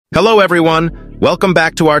Hello everyone, welcome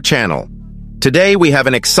back to our channel. Today we have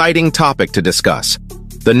an exciting topic to discuss,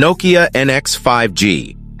 the Nokia NX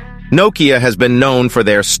 5G. Nokia has been known for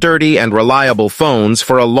their sturdy and reliable phones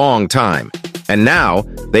for a long time, and now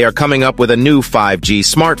they are coming up with a new 5G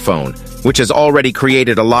smartphone, which has already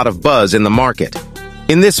created a lot of buzz in the market.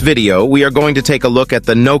 In this video, we are going to take a look at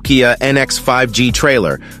the Nokia NX 5G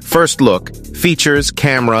trailer. First look, features,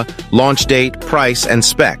 camera, launch date, price, and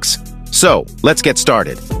specs. So, let's get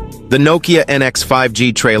started. The Nokia NX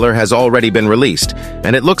 5G trailer has already been released,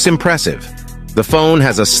 and it looks impressive. The phone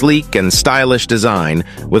has a sleek and stylish design,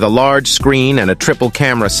 with a large screen and a triple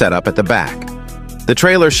camera setup at the back. The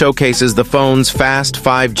trailer showcases the phone's fast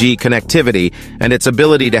 5G connectivity and its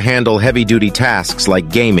ability to handle heavy-duty tasks like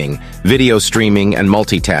gaming, video streaming, and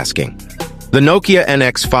multitasking. The Nokia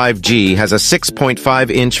NX 5G has a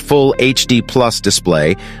 6.5-inch Full HD Plus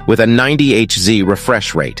display with a 90Hz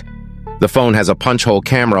refresh rate. The phone has a punch-hole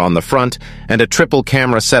camera on the front and a triple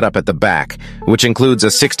camera setup at the back, which includes a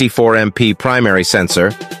 64MP primary sensor,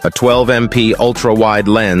 a 12MP ultra-wide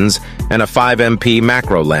lens, and a 5MP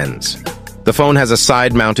macro lens. The phone has a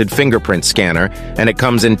side-mounted fingerprint scanner, and it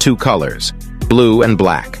comes in two colors, blue and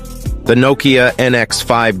black. The Nokia NX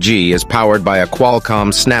 5G is powered by a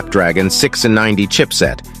Qualcomm Snapdragon 690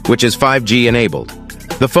 chipset, which is 5G enabled.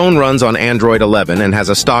 The phone runs on Android 11 and has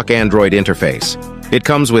a stock Android interface. It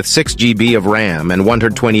comes with 6 GB of RAM and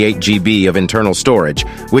 128 GB of internal storage,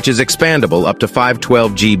 which is expandable up to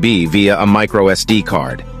 512 GB via a micro SD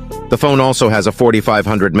card. The phone also has a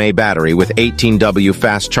 4500 mAh battery with 18W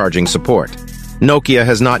fast charging support. Nokia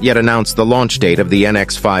has not yet announced the launch date of the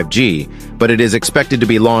NX 5G, but it is expected to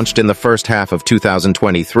be launched in the first half of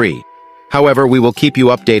 2023. However, we will keep you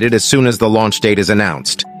updated as soon as the launch date is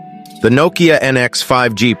announced. The Nokia NX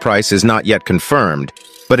 5G price is not yet confirmed,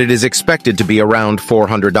 but it is expected to be around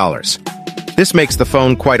 $400. This makes the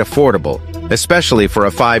phone quite affordable, especially for a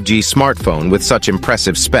 5G smartphone with such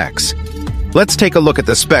impressive specs. Let's take a look at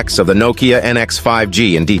the specs of the Nokia NX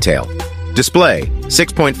 5G in detail. Display,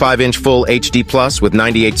 6.5-inch Full HD Plus with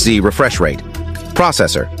 90Hz refresh rate.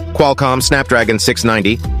 Processor, Qualcomm Snapdragon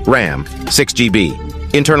 690, RAM, 6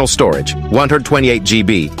 GB. Internal storage, 128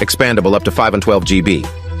 GB, expandable up to 512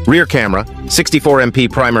 GB. Rear camera,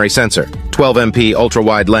 64MP primary sensor, 12MP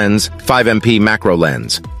ultra-wide lens, 5MP macro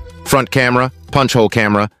lens. Front camera, punch-hole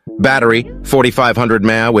camera. Battery, 4500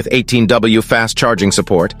 mAh with 18W fast charging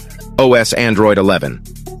support. OS Android 11.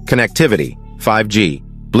 Connectivity, 5G,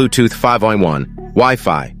 Bluetooth 5.1,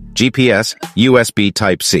 Wi-Fi, GPS, USB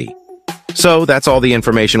Type-C. So that's all the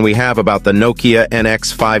information we have about the Nokia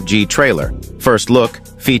NX 5G trailer. First look,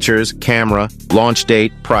 features, camera, launch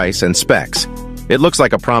date, price, and specs. It looks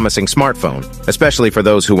like a promising smartphone, especially for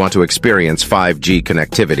those who want to experience 5G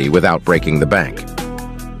connectivity without breaking the bank.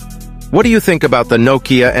 What do you think about the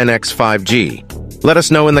Nokia NX 5G? Let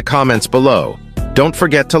us know in the comments below. Don't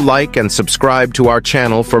forget to like and subscribe to our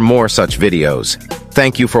channel for more such videos.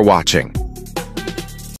 Thank you for watching.